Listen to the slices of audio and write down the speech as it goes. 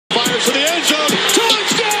for the end zone.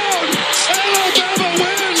 Touchdown! Alabama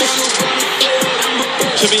wins!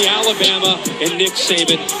 To me, Alabama and Nick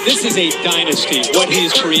Saban, this is a dynasty, what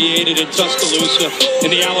he's created in Tuscaloosa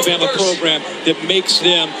and the Alabama program that makes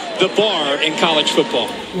them the bar in college football.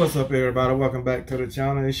 What's up, everybody? Welcome back to the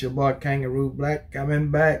channel. It's your boy, Kangaroo Black. Coming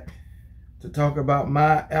back to talk about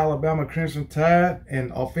my Alabama Crimson Tide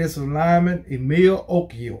and offensive lineman, Emil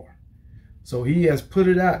Okiyor. So he has put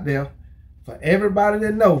it out there for everybody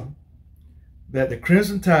to know that the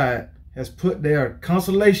Crimson Tide has put their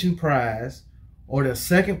consolation prize or their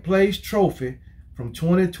second place trophy from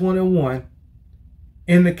 2021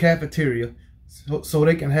 in the cafeteria so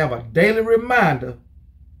they can have a daily reminder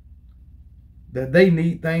that they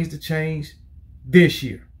need things to change this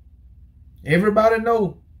year. Everybody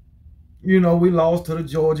know, we lost to the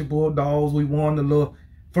Georgia Bulldogs. We won the little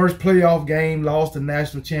first playoff game, lost the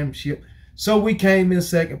national championship. So we came in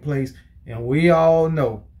second place, and we all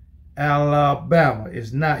know Alabama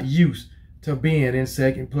is not used to being in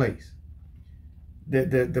second place.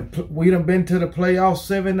 We done been to the playoffs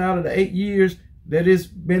 7 out of the 8 years that it's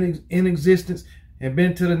been in existence, and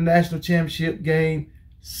been to the national championship game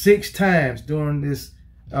 6 times during this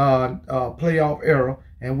playoff era,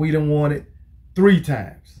 and we done won it 3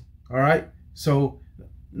 times. All right, so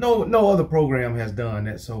no other program has done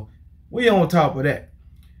that, so we on top of that.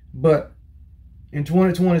 But in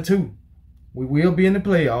 2022, we will be in the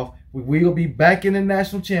playoff. We will be back in the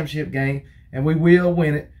national championship game, and we will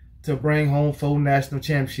win it to bring home 4 national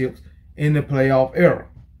championships in the playoff era.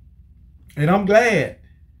 And I'm glad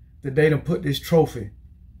that they done put this trophy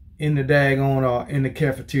in the daggone in the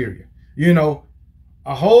cafeteria.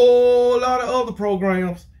 A whole lot of other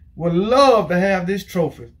programs would love to have this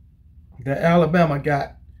trophy that Alabama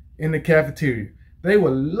got in the cafeteria. They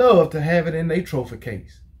would love to have it in their trophy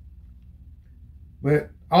case.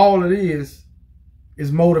 But all it is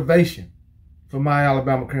motivation for my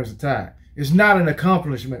Alabama Crimson Tide. It's not an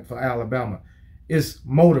accomplishment for Alabama. It's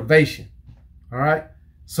motivation. All right?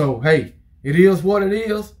 So, hey, it is what it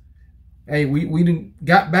is. Hey, we done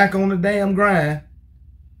got back on the damn grind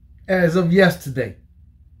as of yesterday.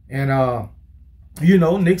 And,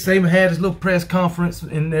 Nick Saban had his little press conference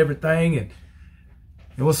and everything. And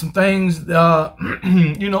there was some things, not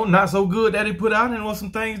so good that he put out. And there was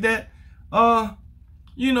some things that, that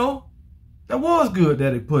was good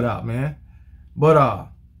that he put out, man. But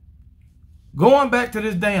going back to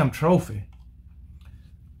this damn trophy,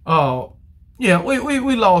 yeah,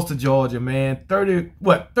 we lost to Georgia, man.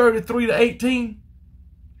 33-18.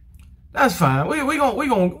 That's fine. We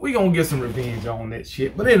gonna get some revenge on that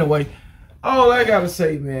shit. But anyway, all I gotta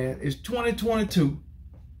say, man, is 2022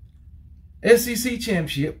 SEC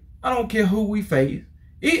championship. I don't care who we face.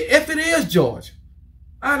 If it is Georgia,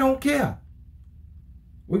 I don't care.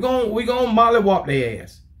 We gonna mollywop their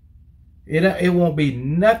ass. It won't be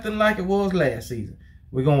nothing like it was last season.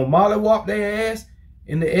 We're gonna mollywop their ass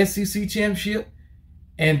in the SEC championship.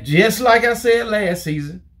 And just like I said last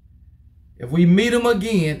season, if we meet them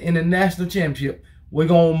again in the national championship, we're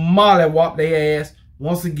gonna mollywop their ass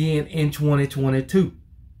once again in 2022.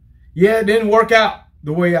 Yeah, it didn't work out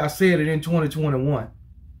the way I said it in 2021.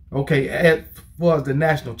 Okay, as far as the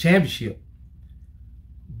national championship.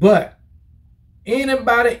 But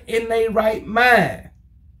anybody in their right mind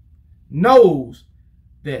knows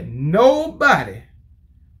that nobody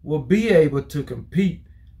will be able to compete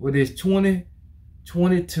with this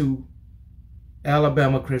 2022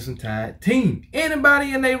 Alabama Crimson Tide team.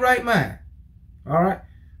 Anybody in their right mind. All right.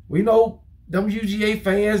 We know WGA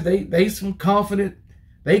fans, they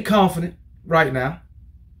confident right now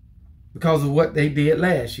because of what they did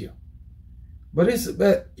last year. But this is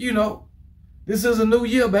a new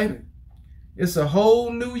year, baby. It's a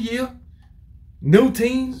whole new year. New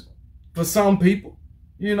teams for some people.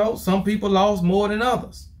 Some people lost more than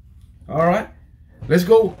others. All right. Let's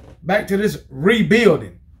go back to this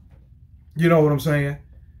rebuilding. You know what I'm saying?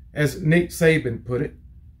 As Nick Saban put it.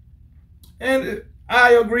 And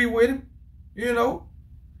I agree with him.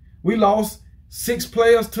 We lost 6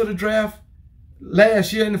 players to the draft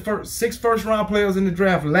last year, in the 6 first-round players in the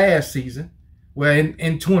draft last season. Well,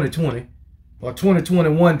 in 2020 or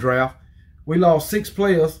 2021 draft, we lost 6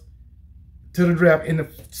 players to the draft, in the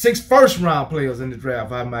 6 first-round players in the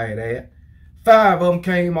draft, I might add. 5 of them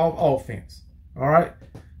came off offense. All right?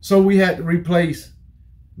 So we had to replace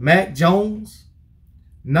Mac Jones,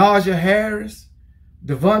 Najee Harris,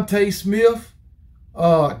 Devontae Smith,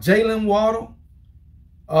 Jalen Waddle,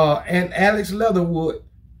 and Alex Leatherwood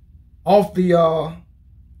off the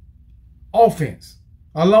offense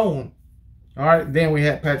alone. All right, then we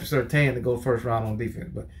had Patrick Surtain to go first round on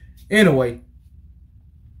defense. But anyway,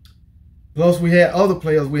 Plus, we had other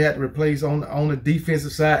players we had to replace on the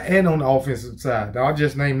defensive side and on the offensive side. I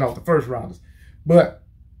just named off the first rounders. But,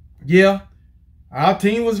 yeah, our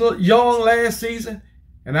team was young last season.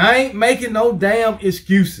 And I ain't making no damn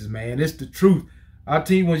excuses, man. It's the truth. Our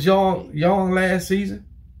team was young last season.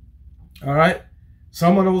 All right?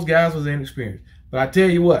 Some of those guys was inexperienced. But I tell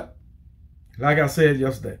you what, like I said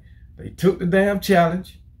yesterday, they took the damn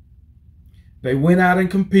challenge. They went out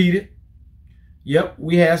and competed. Yep,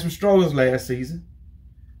 we had some struggles last season.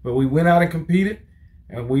 But we went out and competed.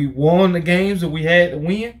 And we won the games that we had to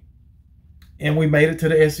win. And we made it to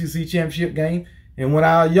the SEC championship game. And when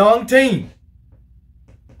our young team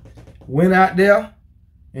went out there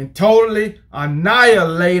and totally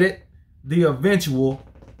annihilated the eventual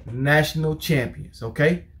national champions,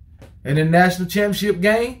 okay? And the national championship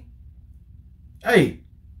game, hey,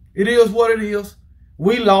 it is what it is.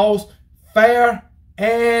 We lost fair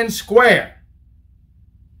and square.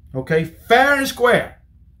 Okay, fair and square.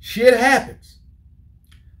 Shit happens.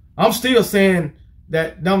 I'm still saying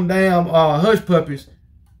that them damn hush puppies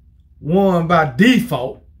won by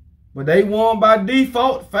default. But they won by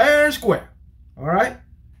default fair and square. All right?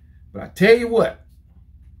 But I tell you what.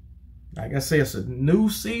 Like I said, it's a new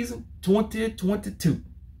season, 2022.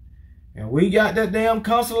 And we got that damn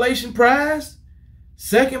consolation prize,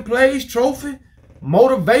 second place trophy,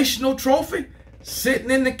 motivational trophy, sitting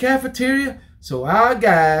in the cafeteria. So our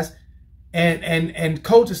guys and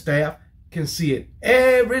coaching staff can see it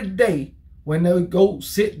every day when they go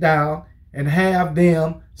sit down and have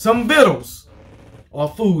them some victuals or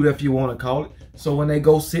food, if you want to call it. So when they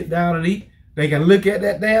go sit down and eat, they can look at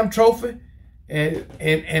that damn trophy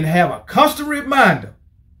and have a constant reminder.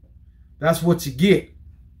 That's what you get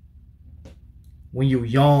when you're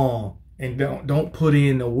young and don't put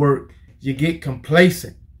in the work. You get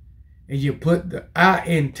complacent and you put the I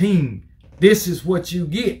in team. This is what you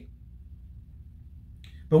get.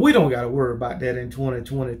 But we don't got to worry about that in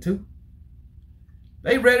 2022.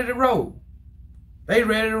 They ready to roll. They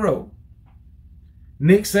ready to roll.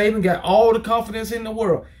 Nick Saban got all the confidence in the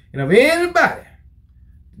world. And if anybody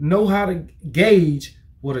know how to gauge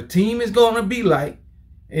what a team is going to be like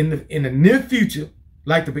in the near future,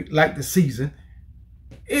 like the season,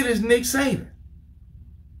 it is Nick Saban.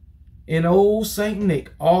 And old St.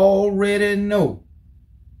 Nick already know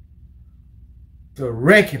the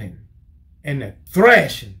reckoning and the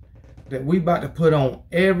thrashing that we about to put on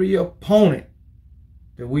every opponent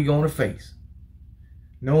that we going to face.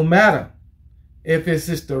 No matter if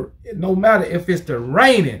it's the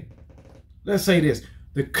reigning, let's say this,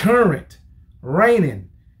 the current reigning,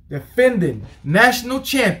 defending national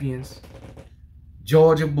champions,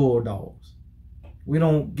 Georgia Bulldogs. We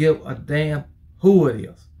don't give a damn who it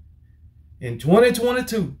is. In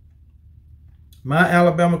 2022, my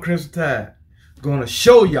Alabama Crimson Tide going to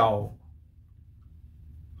show y'all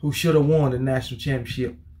who should have won the national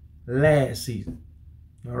championship last season.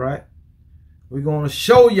 All right? We're going to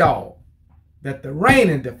show y'all that the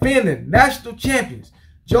reigning, defending national champions,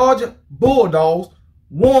 Georgia Bulldogs,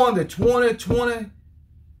 won the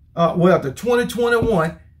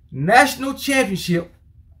 2021 national championship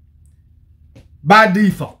by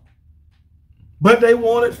default. But they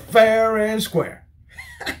won it fair and square.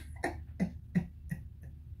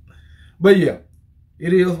 But yeah,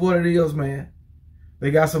 it is what it is, man. They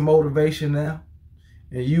got some motivation now.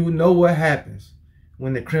 And you know what happens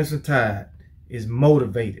when the Crimson Tide is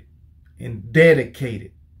motivated and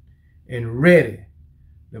dedicated and ready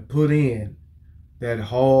to put in that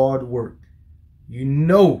hard work. You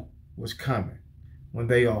know what's coming when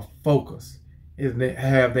they are focused and they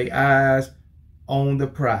have their eyes on the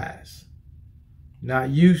prize. Not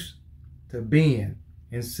used to being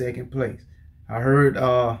in second place. I heard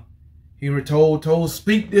Henry Told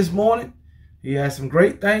speak this morning. He has some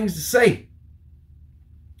great things to say.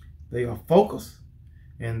 They are focused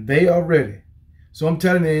and they are ready. So I'm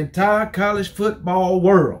telling the entire college football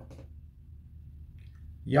world,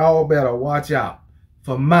 y'all better watch out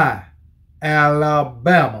for my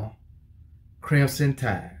Alabama Crimson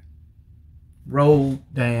Tide. Roll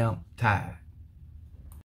damn Tide.